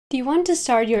Do you want to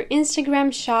start your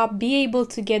Instagram shop, be able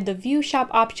to get the view shop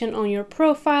option on your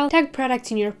profile, tag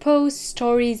products in your posts,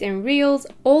 stories, and reels,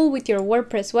 all with your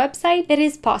WordPress website? It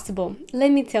is possible.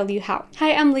 Let me tell you how.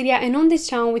 Hi, I'm Lydia, and on this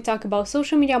channel we talk about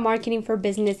social media marketing for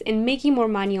business and making more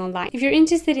money online. If you're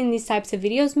interested in these types of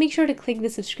videos, make sure to click the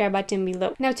subscribe button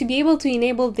below. Now, to be able to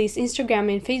enable this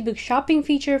Instagram and Facebook shopping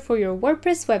feature for your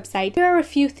WordPress website, there are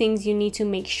a few things you need to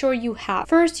make sure you have.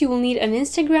 First, you will need an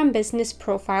Instagram business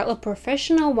profile, a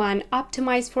professional one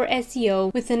optimized for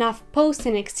SEO with enough posts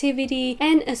and activity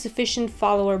and a sufficient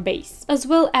follower base, as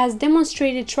well as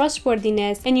demonstrated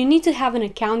trustworthiness, and you need to have an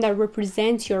account that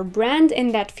represents your brand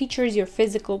and that features your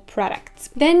physical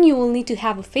products. Then you will need to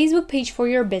have a Facebook page for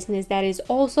your business that is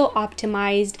also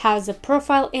optimized, has a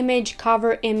profile image,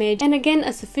 cover image, and again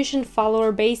a sufficient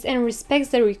follower base and respects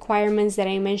the requirements that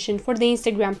I mentioned for the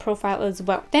Instagram profile as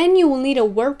well. Then you will need a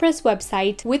WordPress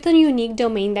website with a unique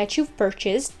domain that you've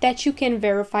purchased that you can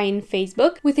verify in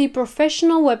Facebook, with a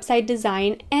professional website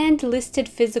design and listed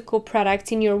physical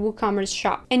products in your WooCommerce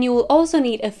shop. And you will also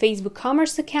need a Facebook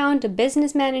commerce account, a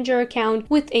business manager account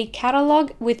with a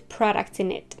catalog with products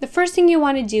in it. The first thing you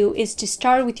want to do is to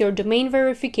start with your domain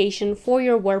verification for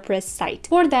your WordPress site.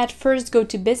 For that, first go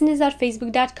to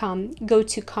business.facebook.com, go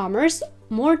to commerce,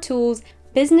 more tools,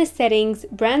 business settings,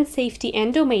 brand safety,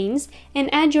 and domains, and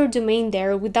add your domain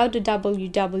there without the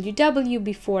www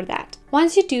before that.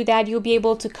 Once you do that, you'll be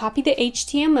able to copy the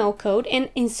HTML code and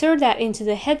insert that into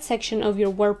the head section of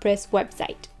your WordPress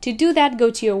website. To do that,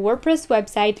 go to your WordPress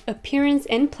website, Appearance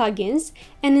and Plugins,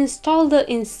 and install the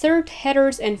Insert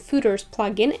Headers and Footers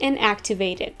plugin and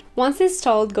activate it. Once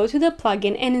installed, go to the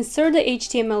plugin and insert the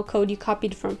HTML code you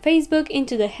copied from Facebook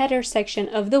into the header section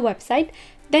of the website,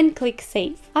 then click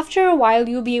Save. After a while,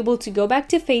 you'll be able to go back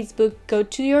to Facebook, go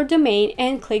to your domain,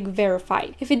 and click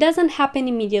Verify. If it doesn't happen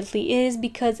immediately, it is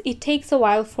because it takes a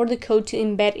while for the code to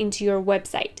embed into your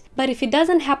website. But if it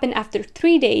doesn't happen after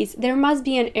 3 days, there must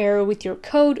be an error with your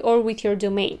code or with your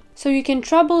domain. So you can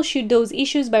troubleshoot those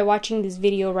issues by watching this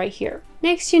video right here.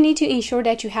 Next, you need to ensure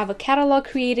that you have a catalog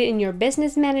created in your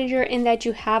business manager and that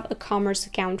you have a commerce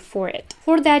account for it.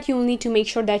 For that, you will need to make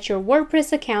sure that your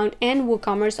WordPress account and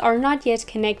WooCommerce are not yet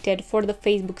connected for the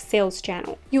Facebook sales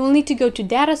channel. You will need to go to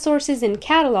Data Sources and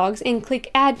Catalogs and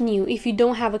click Add New if you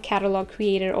don't have a catalog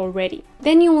created already.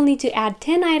 Then you will need to add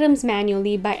 10 items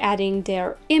manually by adding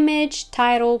their image,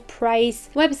 title,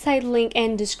 price, website link,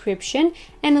 and description,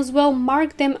 and as well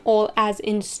mark them all as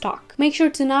in stock. Make sure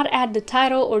to not add the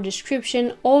title or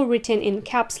description all written in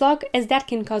caps lock, as that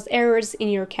can cause errors in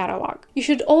your catalog. You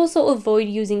should also avoid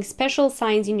using special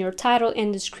signs in your title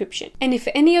and description. And if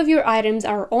any of your items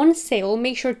are on sale,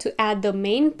 make sure to add the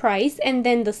main price and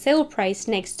then the sale price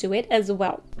next to it as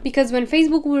well. Because when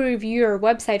Facebook will review your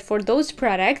website for those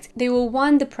products, they will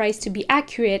want the price to be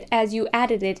accurate as you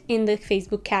added it in the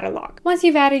Facebook catalog. Once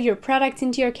you've added your products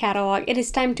into your catalog, it is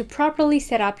time to properly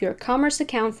set up your commerce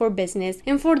account for business,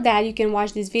 and for that you can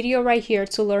watch this video right here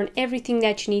to learn everything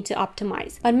that you need to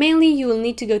optimize. But mainly you will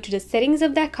need to go to the settings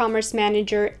of that commerce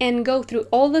manager and go through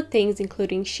all the things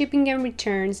including shipping and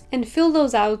returns and fill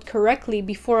those out correctly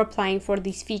before applying for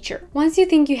this feature. Once you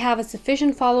think you have a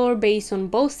sufficient follower base on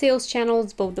both sales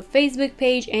channels, both the Facebook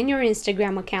page and your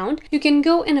Instagram account, you can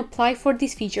go and apply for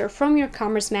this feature from your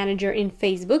commerce manager in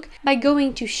Facebook by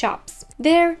going to Shops.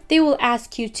 There, they will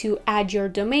ask you to add your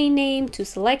domain name, to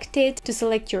select it, to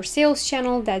select your sales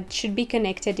channel that should be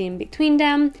connected in between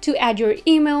them, to add your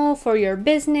email for your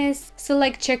business,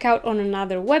 select checkout on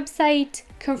another website,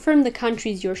 confirm the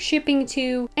countries you're shipping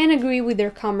to, and agree with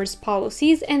their commerce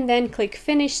policies, and then click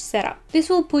Finish Setup. This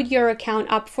will put your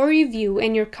account up for review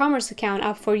and your commerce account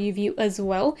up for review as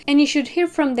well, and you should hear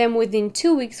from them within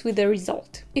 2 weeks with the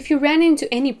result. If you ran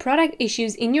into any product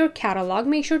issues in your catalog,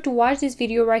 make sure to watch this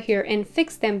video right here and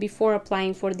fix them before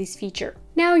applying for this feature.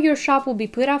 Now your shop will be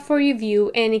put up for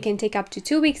review, and it can take up to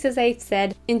 2 weeks, as I've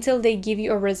said, until they give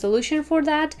you a resolution for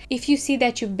that. If you see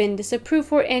that you've been disapproved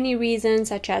for any reason,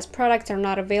 such as products are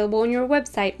not available on your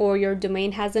website, or your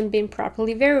domain hasn't been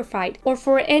properly verified, or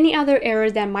for any other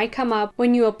errors that might come up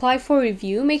when you apply for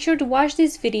review, make sure to watch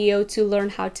this video to learn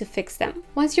how to fix them.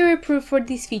 Once you're approved for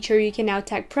this feature, you can now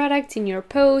tag products in your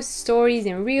posts, stories,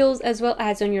 and reels, as well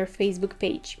as on your Facebook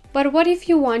page. But what if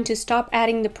you want to stop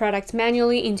adding the products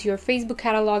manually into your Facebook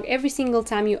catalog every single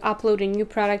time you upload a new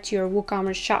product to your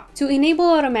WooCommerce shop. To enable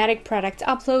automatic product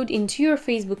upload into your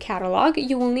Facebook catalog,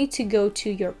 you will need to go to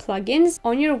your plugins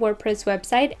on your WordPress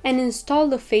website and install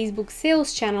the Facebook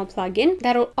sales channel plugin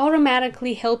that will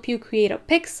automatically help you create a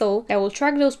pixel that will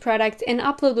track those products and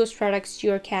upload those products to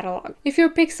your catalog. If your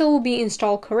pixel will be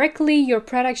installed correctly, your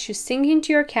products should sync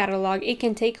into your catalog. It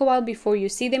can take a while before you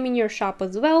see them in your shop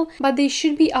as well, but they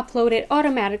should be uploaded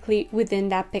automatically within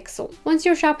that pixel. Once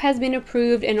your shop has been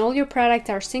approved and all your products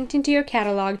are synced into your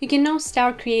catalog, you can now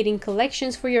start creating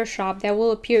collections for your shop that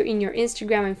will appear in your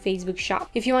Instagram and Facebook shop.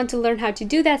 If you want to learn how to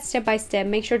do that step by step,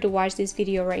 make sure to watch this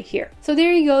video right here. So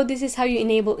there you go, this is how you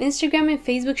enable Instagram and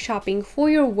Facebook shopping for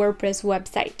your WordPress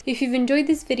website. If you've enjoyed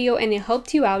this video and it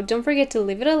helped you out, don't forget to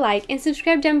leave it a like and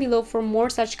subscribe down below for more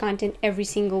such content every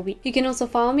single week. You can also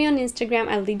follow me on Instagram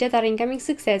at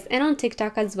Lydia.incomingsuccess and on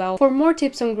TikTok as well for more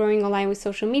tips on growing online with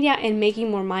social media and making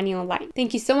more money online.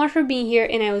 Thank you so much for being here,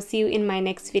 and I will see you in my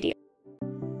next video.